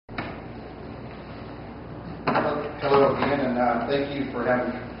Hello again, and thank you for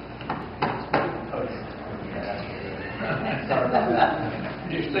having me. Sorry about that.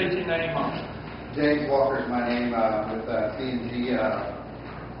 Just state your name on it. James Walker is my name with C&G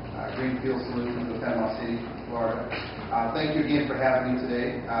Greenfield Solutions of Panama City, Florida. Thank you again for having me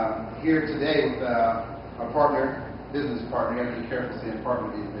today. Here today with our partner, business partner. You have to be careful saying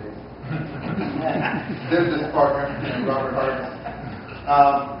partner these days. Business partner, Robert Hart.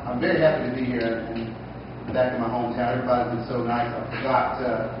 I'm very happy to be here and back in my hometown. Everybody's been so nice. I forgot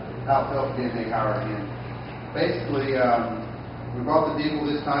how it felt being in Howard again. Basically, we brought the vehicle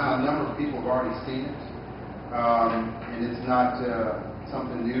this time. A number of people have already seen it, and it's not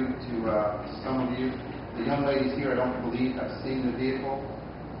something new to some of you. The young ladies here, I don't believe, have seen the vehicle.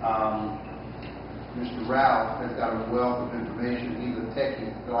 Mr. Ralph has got a wealth of information. He's a techie,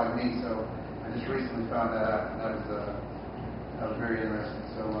 like me, so I just recently found that out. That was very interesting.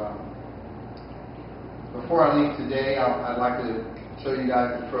 So before I leave today, I'd like to show you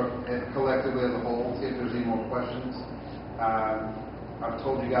guys the truck collectively as a whole, see if there's any more questions. I've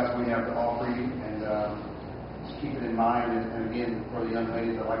told you guys what we have to offer you, and just keep it in mind. And again, for the young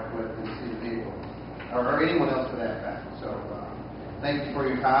ladies, I'd like to let them see the vehicle, or anyone else for that fact. So thank you for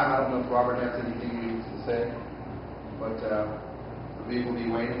your time. I don't know if Robert has anything he needs to say, but the vehicle will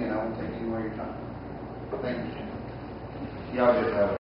be waiting, and I won't take any more of your time. Thank you. Y'all just have